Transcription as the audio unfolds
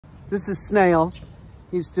This is Snail.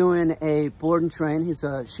 He's doing a board and train. He's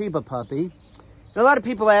a Shiba puppy. And a lot of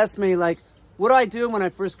people ask me, like, what do I do when I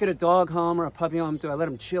first get a dog home or a puppy home? Do I let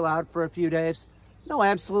him chill out for a few days? No,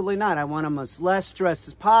 absolutely not. I want him as less stressed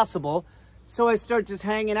as possible. So I start just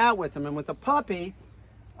hanging out with him. And with a puppy,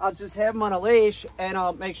 I'll just have him on a leash and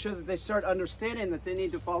I'll make sure that they start understanding that they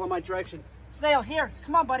need to follow my direction. Snail, here.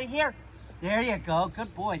 Come on, buddy, here. There you go.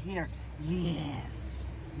 Good boy. Here. Yes.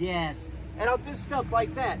 Yes. And I'll do stuff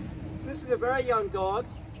like that. This is a very young dog.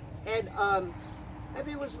 And if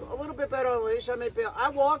he was a little bit better on the leash, I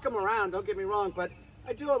walk him around, don't get me wrong, but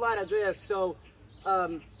I do a lot of this. So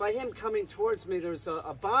by him coming towards me, there's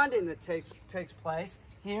a bonding that takes place.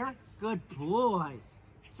 Here. Good boy.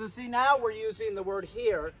 So see, now we're using the word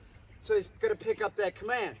here. So he's going to pick up that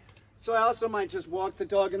command. So I also might just walk the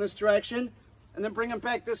dog in this direction and then bring him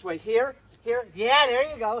back this way. Here, here. Yeah,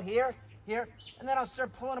 there you go. Here, here. And then I'll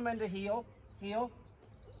start pulling him into heel, heel.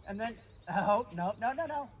 And then, oh, no.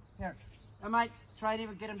 Here. I might try to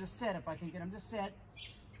even get him to sit if I can get him to sit.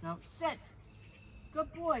 No, sit.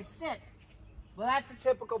 Good boy, sit. Well, that's a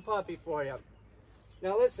typical puppy for you.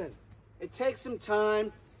 Now listen, it takes some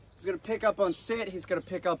time. He's going to pick up on sit. He's going to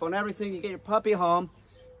pick up on everything. You get your puppy home.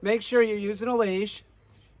 Make sure you're using a leash.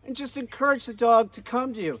 And just encourage the dog to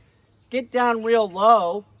come to you. Get down real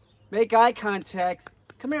low. Make eye contact.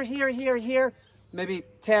 Come here, here. Maybe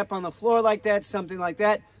tap on the floor like that, something like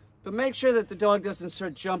that. But make sure that the dog doesn't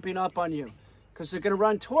start jumping up on you. Because they're going to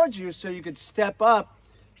run towards you, so you could step up,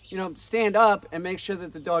 stand up and make sure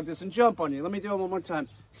that the dog doesn't jump on you. Let me do it one more time.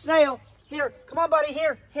 Snail, here. Come on, buddy.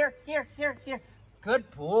 Here.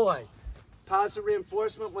 Good boy. Positive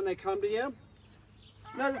reinforcement when they come to you.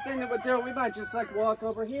 Another thing that we'll do, we might just walk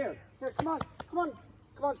over here. Here, come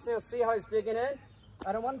on, Snail. See how he's digging in?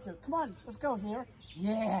 I don't want him to. Come on, let's go here.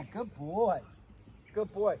 Yeah, good boy.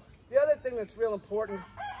 Good boy. The other thing that's real important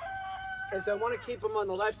is I want to keep him on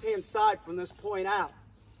the left-hand side from this point out.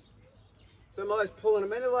 So I'm always pulling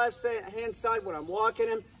him into the left-hand side when I'm walking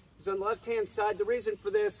him. He's on the left-hand side. The reason for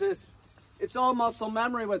this is it's all muscle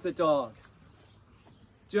memory with the dog.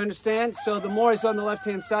 Do you understand? So the more he's on the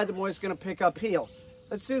left-hand side, the more he's going to pick up heel.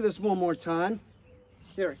 Let's do this one more time.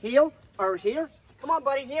 Here, heel, or here. Come on,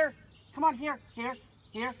 buddy, here. Come on, here.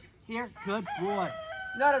 Good boy.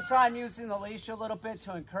 Notice how I'm using the leash a little bit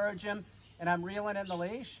to encourage him, and I'm reeling in the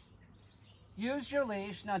leash. Use your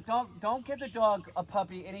leash. Now, don't give the dog, a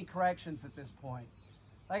puppy, any corrections at this point.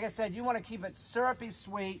 Like I said, you want to keep it syrupy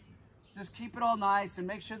sweet. Just keep it all nice and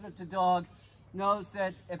make sure that the dog knows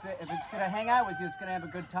that if it's going to hang out with you, it's going to have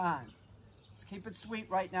a good time. Just keep it sweet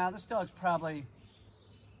right now. This dog's probably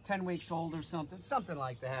 10 weeks old or something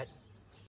like that.